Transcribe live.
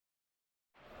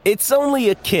It's only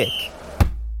a kick,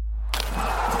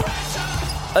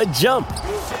 a jump,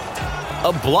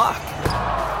 a block.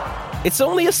 It's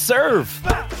only a serve.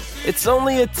 It's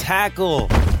only a tackle,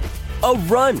 a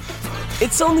run.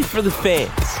 It's only for the fans.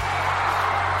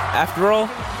 After all,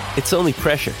 it's only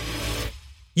pressure.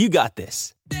 You got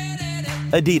this.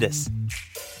 Adidas.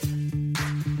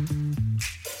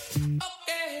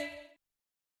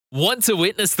 Want to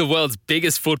witness the world's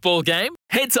biggest football game?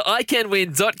 Head to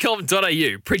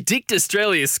iCanWin.com.au, predict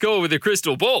Australia's score with a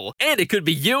crystal ball, and it could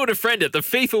be you and a friend at the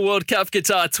FIFA World Cup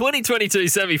Qatar 2022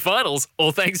 semi-finals,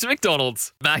 all thanks to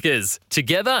McDonald's. Maccas,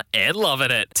 together and loving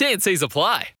it. TNCs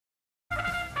apply.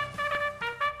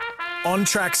 On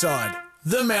trackside,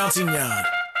 the Mounting Yard.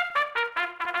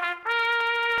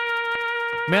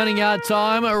 Mounting Yard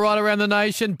time right around the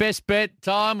nation. Best bet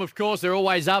time, of course, they're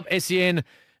always up.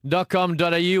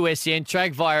 sen.com.au, SEN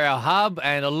track via our hub,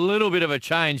 and a little bit of a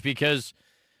change because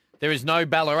there is no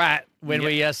Ballarat when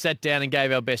we sat down and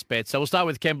gave our best bet. So we'll start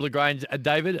with Kembla Grange.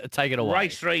 David, take it away.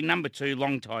 Race 3, number 2,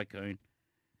 Long Tycoon.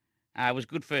 It was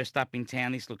good first up in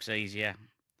town. This looks easier.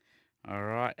 All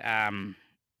right.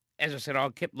 As I said, I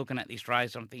kept looking at this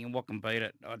race. I'm thinking, what can beat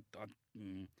it? I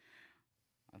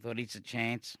thought it's a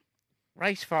chance.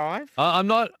 Race 5. I'm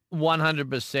not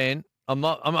 100%.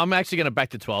 I'm actually going to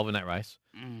back to 12 in that race.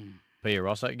 Pia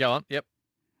Rosso. Go on. Yep.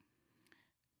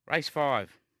 Race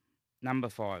 5. Number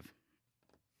 5.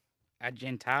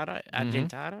 Argentado.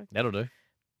 That'll do.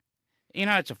 You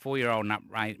know, it's a 4-year-old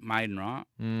maiden, right?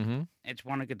 Mm-hmm. It's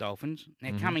one of Godolphins.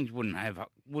 Now, Cummings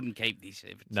wouldn't keep this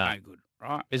if it's no good,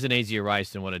 right? It's an easier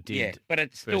race than what it did. Yeah, but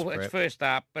it's first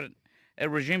up, but it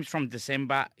resumes from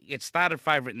December. It started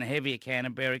favourite in the heavier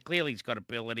Canterbury. Clearly, it's got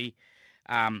ability.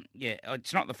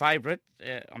 It's not the favourite.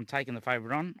 I'm taking the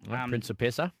favourite on.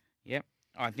 Principessa. Yep,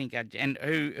 I think, and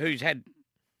who's had,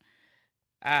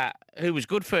 who was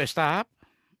good first up,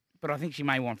 but I think she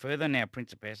may want further now,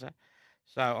 Principessa.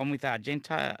 So I'm with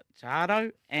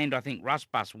Argentado, and I think Russ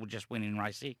Bus will just win in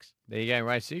race 6. There you go,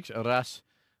 race 6. Russ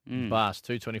Bus,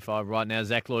 225 right now.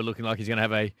 Zach Lloyd looking like he's going to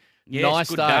have a nice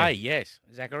good day. Yes,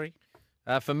 Zachary.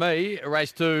 For me,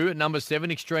 race 2, number 7,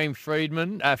 Extreme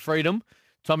Freedom.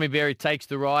 Tommy Berry takes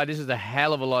the ride. This is a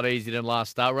hell of a lot easier than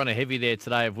last start. Run a heavy there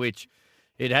today, of which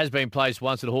it has been placed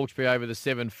once at Hawkesbury over the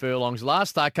 7 furlongs. Last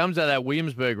start comes out of that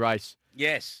Williamsburg race.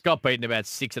 Yes. Got beaten about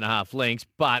 6.5 lengths,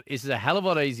 but this is a hell of a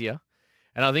lot easier.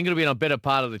 And I think it'll be on a better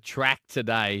part of the track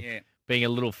today, being a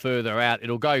little further out.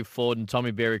 It'll go forward, and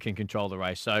Tommy Berry can control the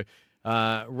race. So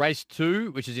race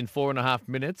 2, which is in 4.5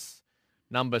 minutes,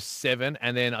 number 7,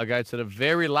 and then I go to the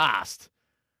very last.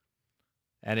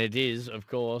 And it is, of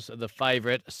course, the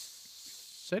favourite.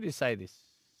 So do you say this?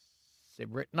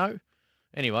 No?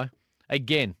 Anyway,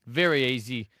 again, very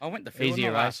easy. I went the field in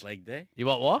the last leg there. You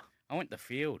what? I went the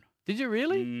field. Did you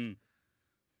really?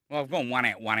 Well, I've gone one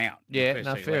out. Yeah,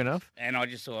 no, fair enough. And I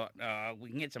just thought we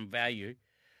can get some value.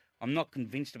 I'm not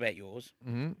convinced about yours.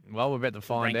 Mm-hmm. Well, we're about to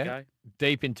find out.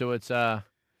 Deep into its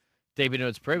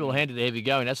pre, we'll hand it to Heavy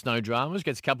Go, and that's no dramas.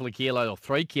 Gets a couple of kilos or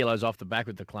 3 kilos off the back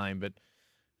with the claim, but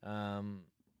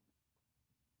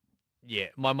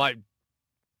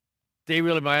they're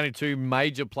really my only 2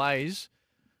 major plays.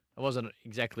 I wasn't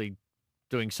exactly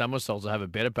doing somersaults to have a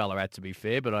better Ballarat, to be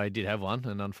fair, but I did have one,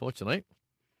 and unfortunately,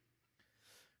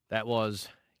 that was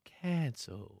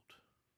cancelled.